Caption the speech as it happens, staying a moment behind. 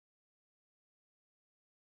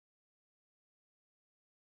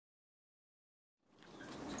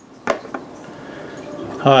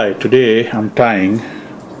Hi, today I'm tying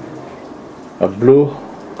a blue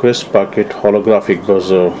crisp bucket holographic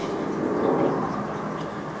buzzer.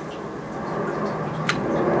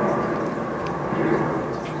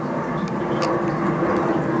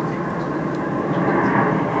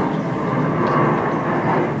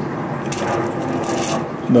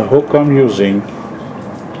 The hook I'm using,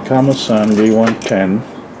 Kamasan V110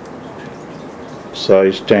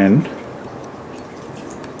 size 10,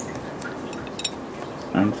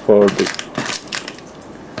 and for the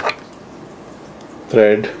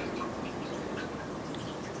thread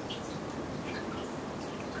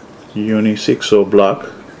Uni 60 black,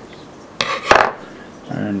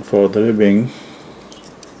 and for the ribbing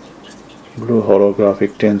blue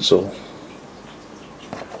holographic tinsel.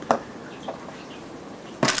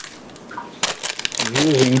 I'm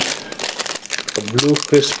using a blue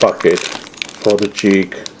crisp bucket for the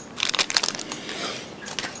cheek,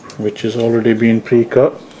 which has already been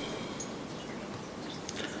pre-cut,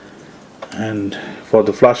 and for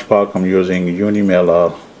the flash spark I'm using Uni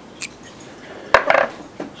Mylar.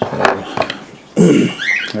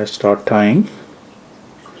 So let's start tying.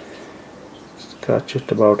 Catch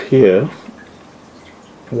it about here,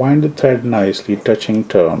 wind the thread nicely, touching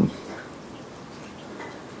turn.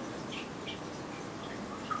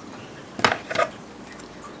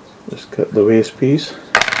 Just cut the waist piece,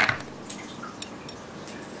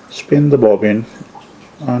 spin the bobbin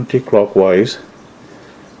anti-clockwise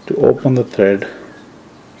to open the thread,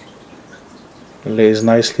 lays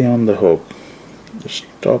nicely on the hook. Just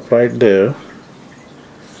stop right there,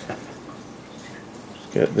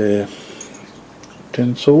 get the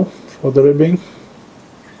tinsel for the ribbing.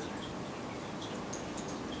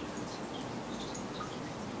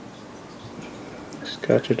 Just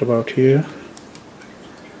catch it about here.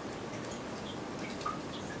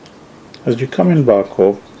 As you come in back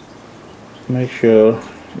hook, make sure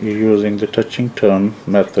you're using the touching turn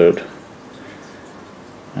method,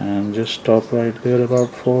 and just stop right there about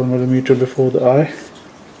 4 mm before the eye.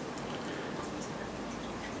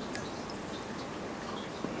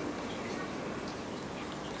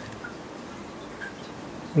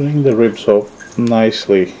 Bring the ribs up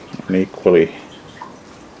nicely and equally.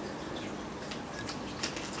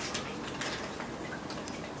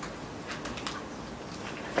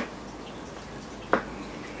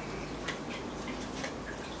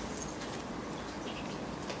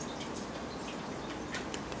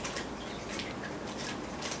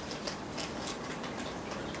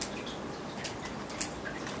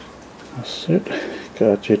 That's it.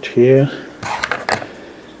 Catch it here.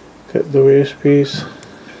 Cut the waist piece.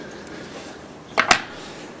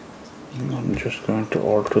 I'm just going to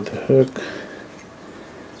alter the hook.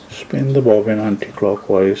 Spin the bobbin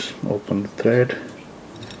anti-clockwise. Open the thread.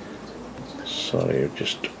 Sorry, I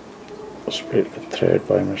just split the thread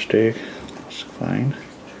by mistake. That's fine.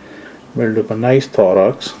 Build up a nice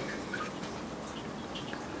thorax.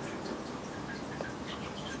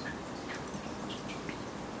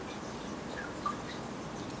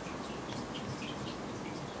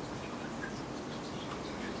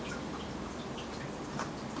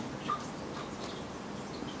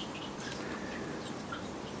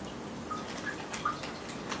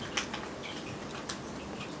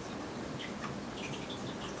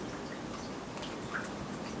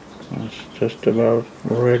 It's just about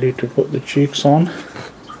ready to put the cheeks on.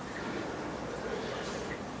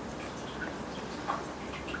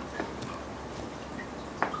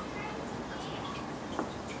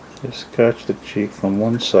 Just catch the cheek from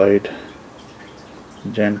one side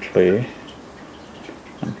gently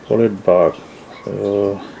and pull it back.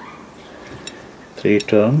 So 3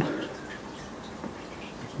 turn.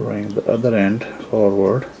 Bring the other end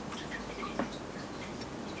forward.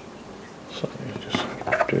 So you just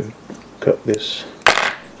have to cut this.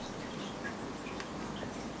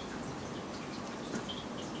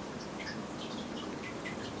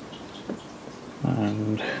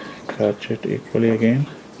 And catch it equally again.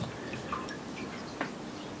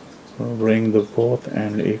 Bring the both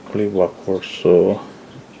end equally backwards, so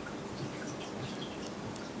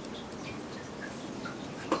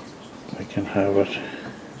we can have it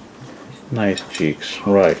nice cheeks.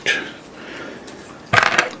 Right,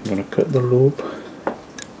 I'm gonna cut the loop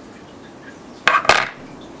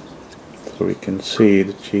so we can see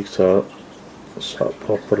the cheeks are set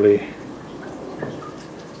properly.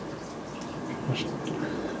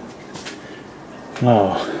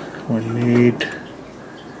 Now we need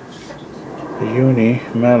Uni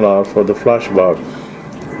Mylar for the flashback.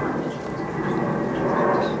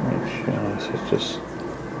 Make sure so just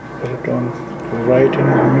put it on right in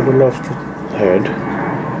the middle of the head.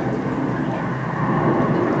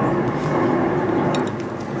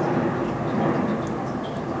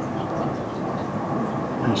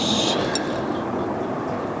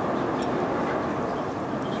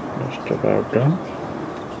 Just about done.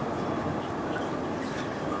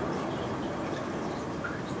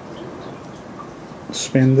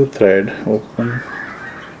 Spin the thread open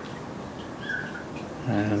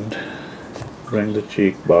and bring the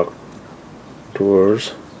cheek back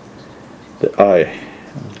towards the eye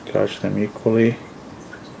and catch them equally,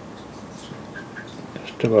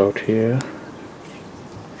 just about here.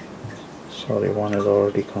 Sorry, one has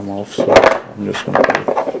already come off, so I'm just going to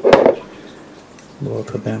put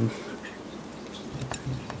both of them.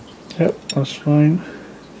 Yep, that's fine.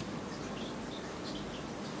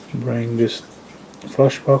 Bring this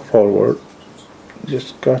flush back forward,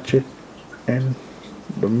 just catch it in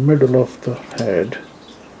the middle of the head.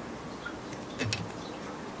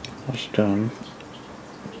 That's done.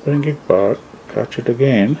 Bring it back, catch it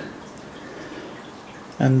again,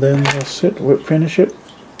 and then that's it. We'll finish it,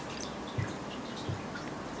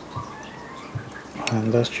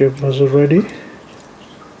 and that's your buzzer ready.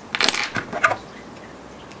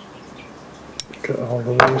 Got all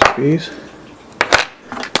the USBs.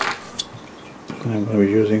 I'm going to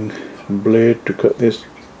be using a blade to cut this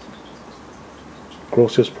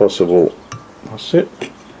close as possible. That's it.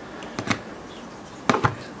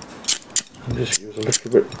 I'll just use a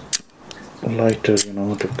little bit lighter, you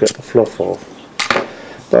know, to get the fluff off.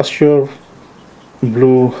 That's your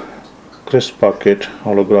blue crisp packet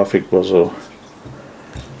holographic buzzer.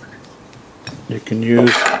 You can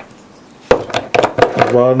use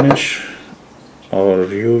varnish or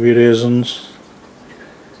UV resins.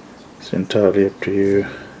 It's entirely up to you.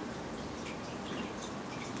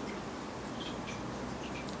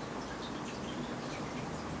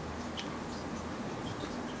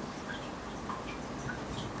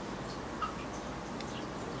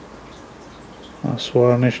 That's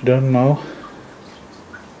varnish done now.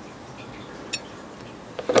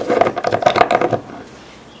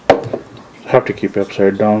 Have to keep it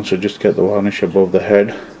upside down, so just get the varnish above the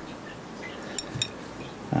head,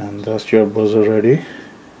 and that's your buzzer ready.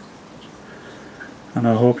 And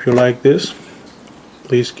I hope you like this.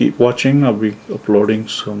 Please keep watching. I'll be uploading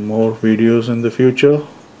some more videos in the future.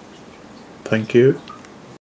 Thank you.